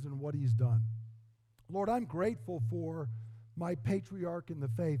Jesus is and what he's done. Lord, I'm grateful for my patriarch in the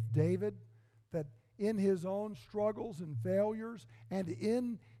faith, David, that in his own struggles and failures and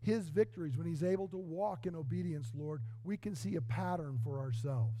in his victories, when he's able to walk in obedience, Lord, we can see a pattern for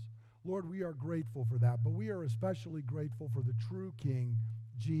ourselves. Lord, we are grateful for that, but we are especially grateful for the true King,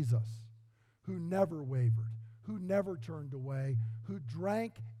 Jesus, who never wavered, who never turned away, who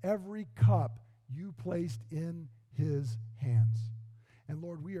drank every cup you placed in his hands. And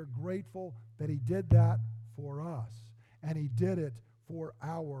Lord, we are grateful that he did that for us, and he did it for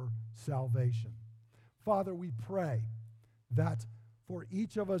our salvation. Father, we pray that for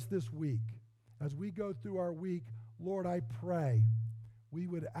each of us this week, as we go through our week, Lord, I pray we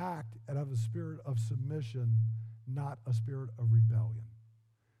would act out of a spirit of submission, not a spirit of rebellion.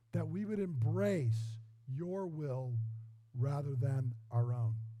 That we would embrace your will rather than our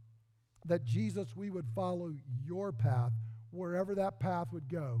own. That Jesus, we would follow your path, wherever that path would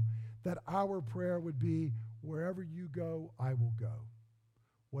go. That our prayer would be, wherever you go, I will go.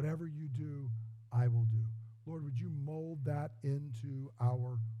 Whatever you do, I will do. Lord, would you mold that into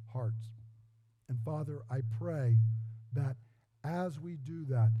our hearts? And Father, I pray that as we do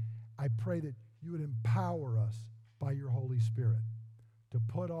that, I pray that you would empower us by your Holy Spirit to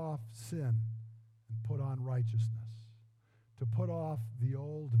put off sin and put on righteousness, to put off the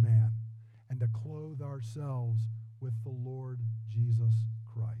old man and to clothe ourselves with the Lord Jesus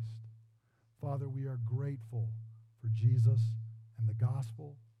Christ. Father, we are grateful for Jesus and the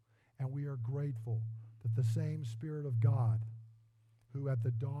gospel, and we are grateful that the same Spirit of God who at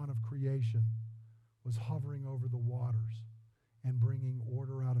the dawn of creation was hovering over the waters and bringing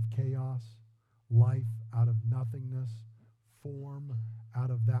order out of chaos, life out of nothingness, form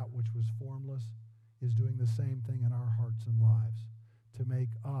out of that which was formless, is doing the same thing in our hearts and lives to make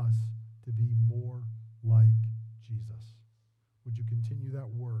us to be more like Jesus. Would you continue that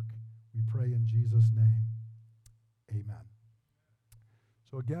work? We pray in Jesus' name. Amen.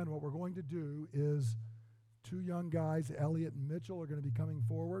 So again, what we're going to do is two young guys, Elliot and Mitchell, are going to be coming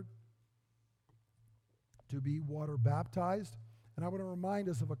forward to be water baptized. And I want to remind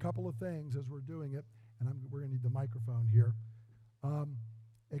us of a couple of things as we're doing it, and we're going to need the microphone here. I'm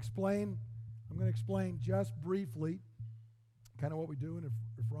going to explain just briefly kind of what we do, and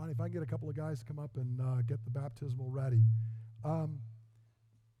if Ronnie, if I can get a couple of guys to come up and get the baptismal ready.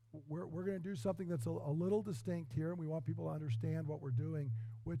 We're going to do something that's a little distinct here, and we want people to understand what we're doing,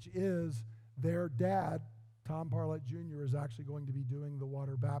 which is their dad, Tom Parlett Jr., is actually going to be doing the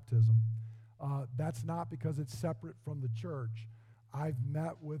water baptism. That's not because it's separate from the church. I've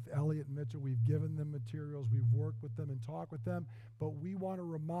met with Elliot and Mitchell. We've given them materials. We've worked with them and talked with them. But we want to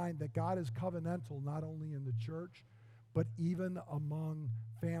remind that God is covenantal not only in the church, but even among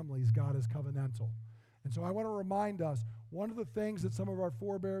families, God is covenantal. And so I want to remind us, one of the things that some of our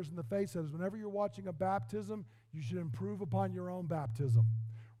forebears in the faith said is whenever you're watching a baptism, you should improve upon your own baptism.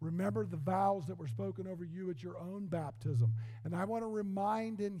 Remember the vows that were spoken over you at your own baptism. And I want to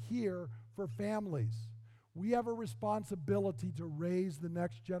remind in here for families, we have a responsibility to raise the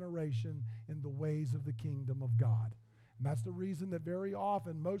next generation in the ways of the kingdom of God. And that's the reason that very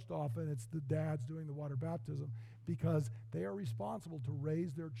often, most often, it's the dads doing the water baptism, because they are responsible to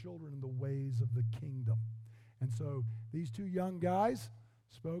raise their children in the ways of the kingdom. And so these two young guys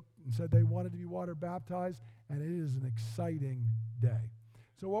spoke and said they wanted to be water baptized, and it is an exciting day.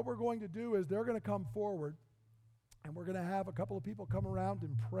 So what we're going to do is they're going to come forward, and we're going to have a couple of people come around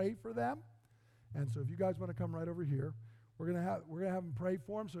and pray for them. And so if you guys want to come right over here, we're going to have them pray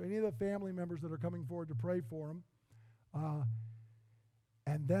for them. So any of the family members that are coming forward to pray for them,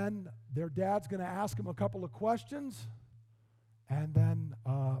 and then their dad's going to ask them a couple of questions, and then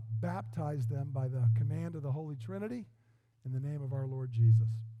baptize them by the command of the Holy Trinity in the name of our Lord Jesus.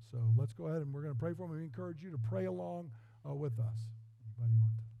 So let's go ahead and we're going to pray for them. We encourage you to pray along with us. Anybody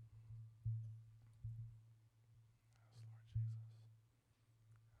want to?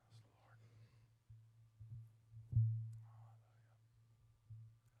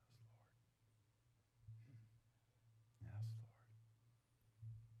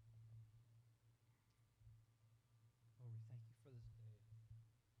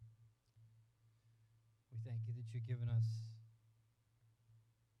 Thank you that you've given us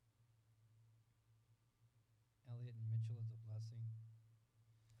Elliot and Mitchell as a blessing.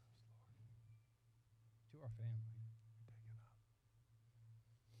 Yes, Lord. To our family. Take it up.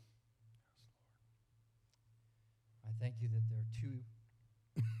 Yes, Lord. I I thank you that there are two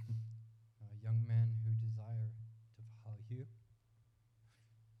young men who desire to follow you.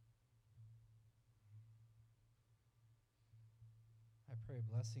 I pray a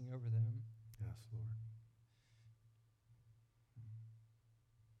blessing over them. Yes, Lord.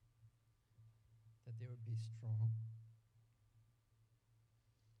 That they would be strong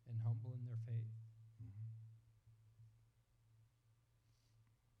and humble in their faith.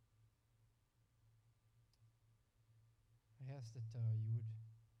 I ask that you would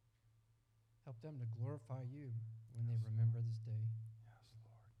help them to glorify you when they remember this day. Yes,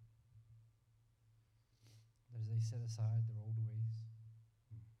 Lord. As they set aside their old ways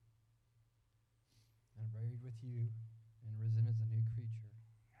and are buried with you and risen as a new creature.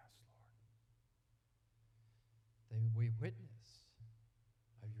 Yes, Lord. They will be witness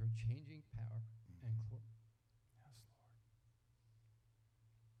of your changing power and glory. Yes, Lord.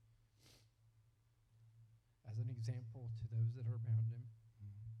 As an example to those that are around him,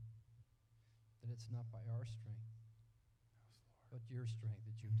 that it's not by our strength, Yes, Lord. but your strength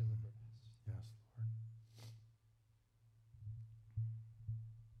that you've delivered us. Yes, Lord.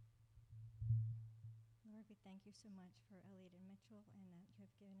 Lord, we thank you so much for Elliot and Mitchell and that you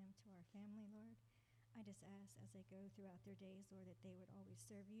have given them to our family, Lord. I just ask as they go throughout their days, Lord, that they would always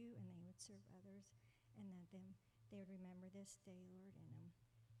serve you and they would serve others, and that they would remember this day, Lord, and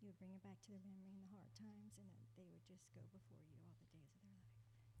you would bring it back to their memory in the hard times, and that they would just go before you all the days of their life.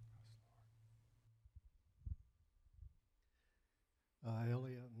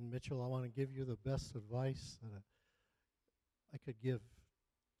 Elliot and Mitchell, I want to give you the best advice that I could give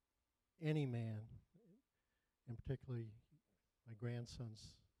any man, and particularly my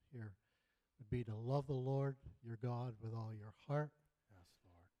grandsons here, would be to love the Lord your God with all your heart, Yes,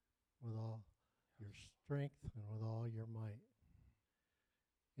 Lord. with all your strength, and with all your might,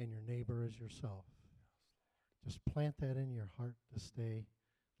 and your neighbor as yourself. Just plant that in your heart to stay.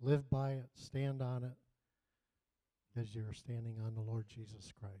 Live by it, stand on it, as you're standing on the Lord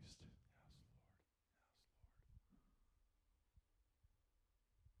Jesus Christ. Yes, Lord.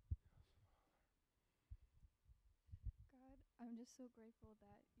 God, I'm just so grateful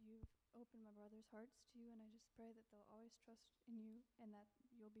that you've opened my brother's hearts to you, and I just pray that they'll always trust in you and that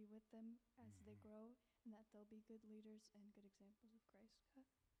you'll be with them as they grow, and that they'll be good leaders and good examples of Christ, God.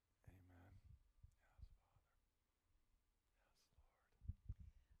 Amen.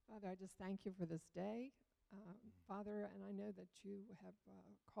 Father, I just thank you for this day. Father, and I know that you have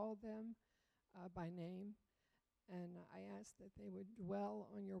called them by name, and I ask that they would dwell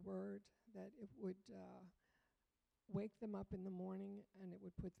on your word, that it would wake them up in the morning and it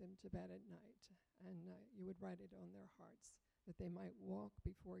would put them to bed at night, and you would write it on their hearts, that they might walk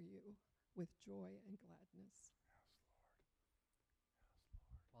before you with joy and gladness.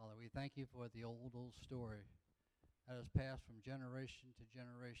 Father, we thank you for the old story that has passed from generation to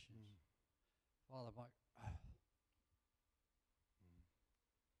generations. Father, our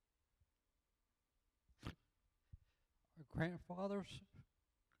grandfathers,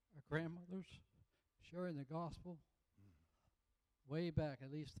 our grandmothers sharing the gospel way back,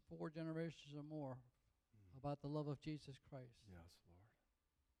 at least 4 generations or more, about the love of Jesus Christ. Yes, Lord.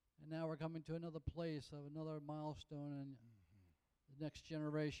 And now we're coming to another place of another milestone in the next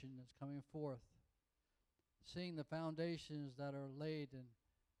generation that's coming forth. Seeing the foundations that are laid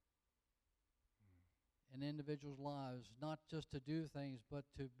in individuals' lives, not just to do things, but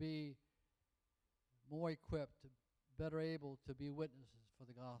to be more equipped, better able to be witnesses for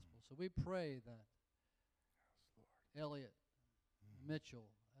the gospel. So we pray that Elliot, Mitchell,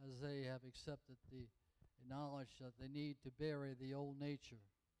 as they have accepted the knowledge that they need to bury the old nature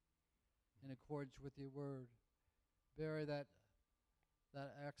in accordance with your word, bury that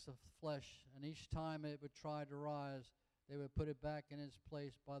acts of flesh, and each time it would try to rise, they would put it back in its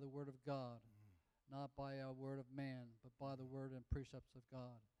place by the word of God, not by a word of man, but by the word and precepts of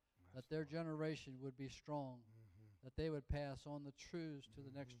God. Yes, that their generation would be strong, that they would pass on the truths to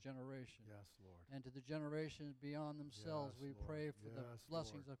the next generation. Yes, Lord. And to the generations beyond themselves, Yes, we Lord. pray for the Yes,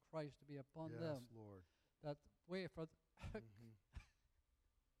 blessings Lord. of Christ to be upon Yes, them. Lord. That way for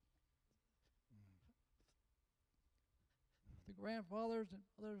the grandfathers and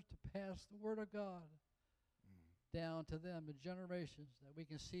others to pass the word of God down to them, the generations, that we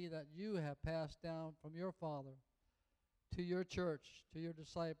can see that you have passed down from your Father to your church, to your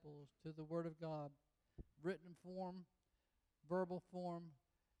disciples, to the word of God, written form, verbal form,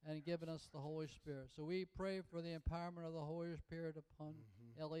 and given us the Holy Spirit. So we pray for the empowerment of the Holy Spirit upon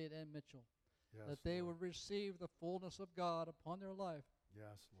Elliot and Mitchell, Yes, that they Lord. would receive the fullness of God upon their life,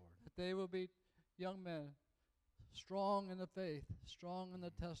 Yes, Lord. that they will be young men, strong in the faith, strong in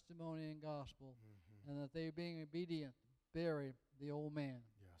the testimony and gospel, and that they, being obedient, bury the old man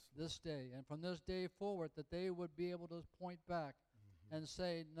this day. And from this day forward, that they would be able to point back and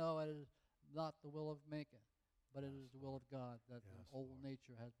say, no, it is not the will of Micah, but it is the will of God, that the old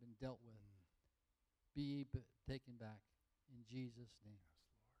nature has been dealt with. Be taken back in Jesus' name.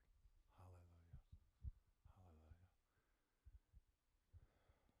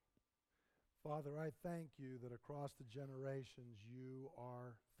 Father, I thank you that across the generations you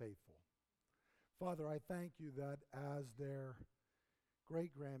are faithful. Father, I thank you that as their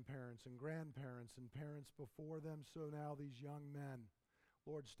great-grandparents and grandparents and parents before them, so now these young men,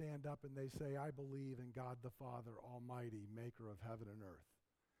 Lord, stand up and they say, I believe in God the Father Almighty, maker of heaven and earth.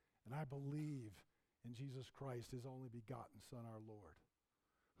 And I believe in Jesus Christ, his only begotten Son, our Lord,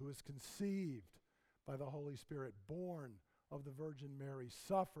 who is conceived by the Holy Spirit, born of the Virgin Mary,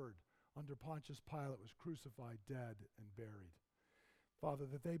 suffered under Pontius Pilate, was crucified, dead, and buried. Father,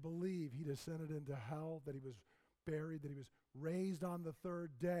 that they believe he descended into hell, that he was buried, that he was raised on the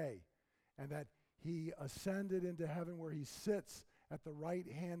third day, and that he ascended into heaven where he sits at the right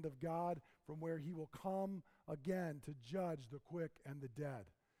hand of God, from where he will come again to judge the quick and the dead.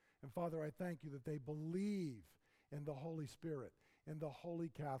 And Father, I thank you that they believe in the Holy Spirit, in the Holy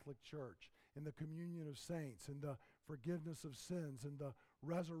Catholic Church, in the communion of saints, in the forgiveness of sins, in the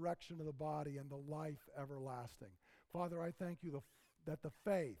resurrection of the body, and the life everlasting. Father, I thank you that the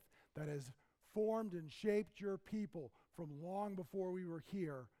faith that has formed and shaped your people from long before we were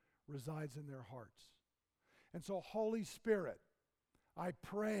here resides in their hearts. And so, Holy Spirit, I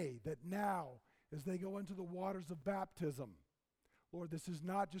pray that now, as they go into the waters of baptism, Lord, this is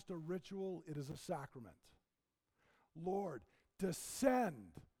not just a ritual, it is a sacrament. Lord,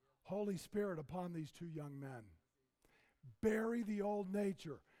 descend, Holy Spirit, upon these two young men. Bury the old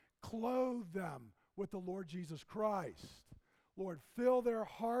nature. Clothe them with the Lord Jesus Christ. Lord, fill their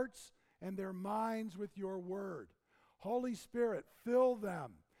hearts and their minds with your word. Holy Spirit, fill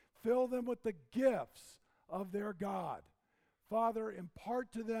them. Fill them with the gifts of their God. Father,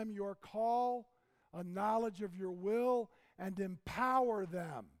 impart to them your call, a knowledge of your will, and empower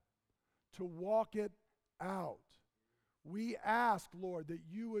them to walk it out. We ask, Lord, that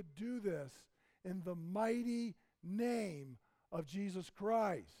you would do this in the mighty name of Jesus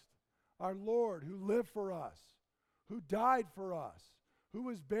Christ, our Lord, who lived for us, who died for us, who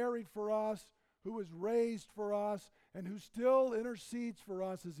was buried for us, who was raised for us, and who still intercedes for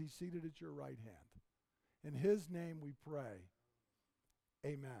us as he's seated at your right hand. In his name we pray.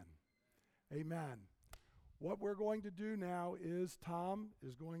 Amen. Amen. What we're going to do now is Tom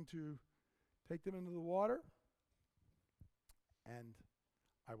is going to take them into the water, and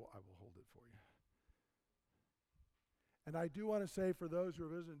I will hold it for you. And I do want to say, for those who are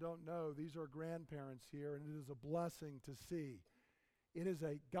visiting and don't know, these are grandparents here, and it is a blessing to see. It is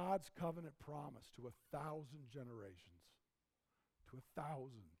a God's covenant promise to 1,000 generations. To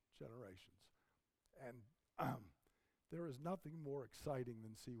 1,000 generations. And there is nothing more exciting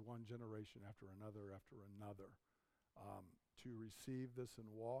than see one generation after another, to receive this and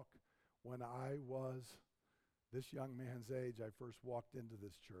walk. When I was this young man's age, I first walked into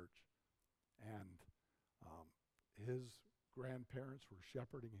this church, and his grandparents were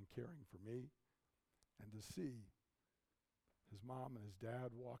shepherding and caring for me, and to see his mom and his dad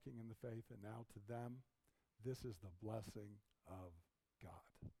walking in the faith, and now to them, this is the blessing of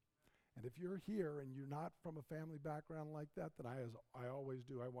God. And if you're here and you're not from a family background like that, then I always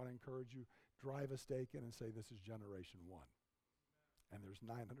do, I want to encourage you, drive a stake in and say, this is generation one. And there's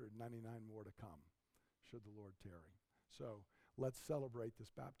 999 more to come, should the Lord tarry. So let's celebrate this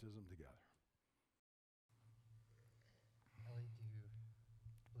baptism together. Ellie, do you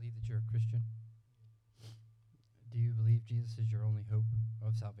believe that you're a Christian? Do you believe Jesus is your only hope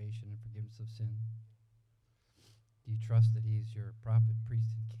of salvation and forgiveness of sin? Do you trust that he is your prophet,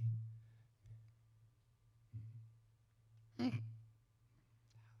 priest, and king?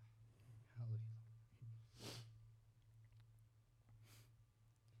 Hallelujah.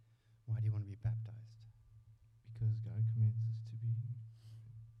 Why do you want to be baptized? Because God commands us to be.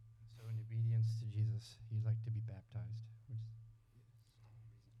 So in obedience to Jesus, you'd like to be baptized.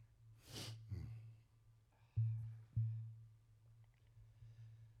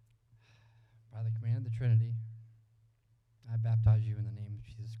 By the command of the Trinity, I baptize you in the name of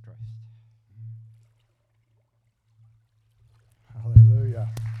Jesus Christ. Hallelujah.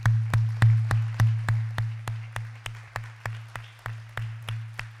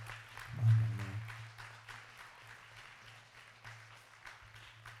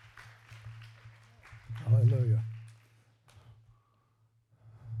 Hallelujah.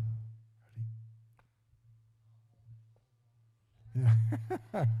 Ready?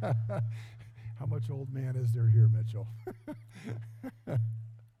 Yeah. How much old man is there here, Mitchell?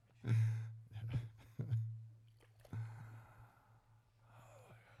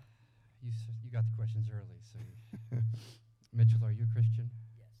 You got the questions early, so Mitchell, are you a Christian?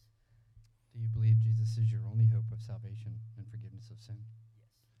 Yes. Do you believe Jesus is your only hope of salvation and forgiveness of sin?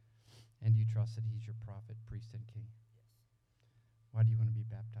 Yes. And do you trust that he's your prophet, priest, and king? Yes. Why do you want to be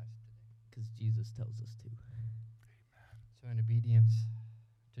baptized today? Because Jesus tells us to. So in obedience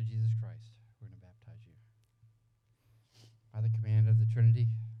to Jesus Christ, we're going to baptize you. By the command of the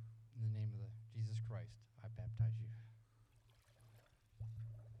Trinity, in the name of Jesus Christ, I baptize you.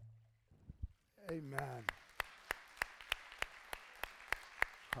 Amen.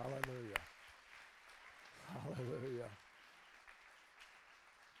 Hallelujah. Hallelujah.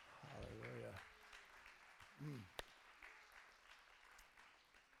 Hallelujah.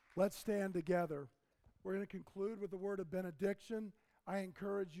 Let's stand together. We're going to conclude with a word of benediction. I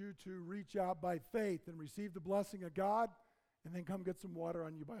encourage you to reach out by faith and receive the blessing of God, and then come get some water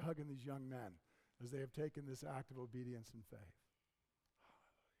on you by hugging these young men as they have taken this act of obedience and faith.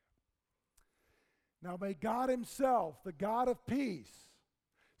 Now may God himself, the God of peace,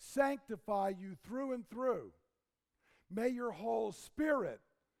 sanctify you through and through. May your whole spirit,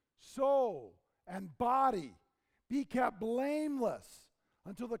 soul, and body be kept blameless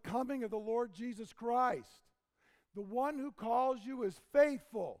until the coming of the Lord Jesus Christ. The one who calls you is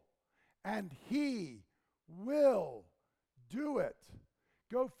faithful, and he will do it.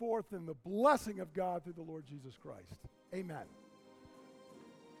 Go forth in the blessing of God through the Lord Jesus Christ. Amen.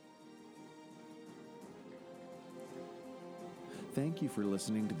 Thank you for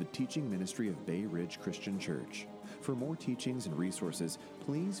listening to the teaching ministry of Bay Ridge Christian Church. For more teachings and resources,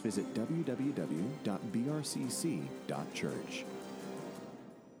 please visit www.brcc.church.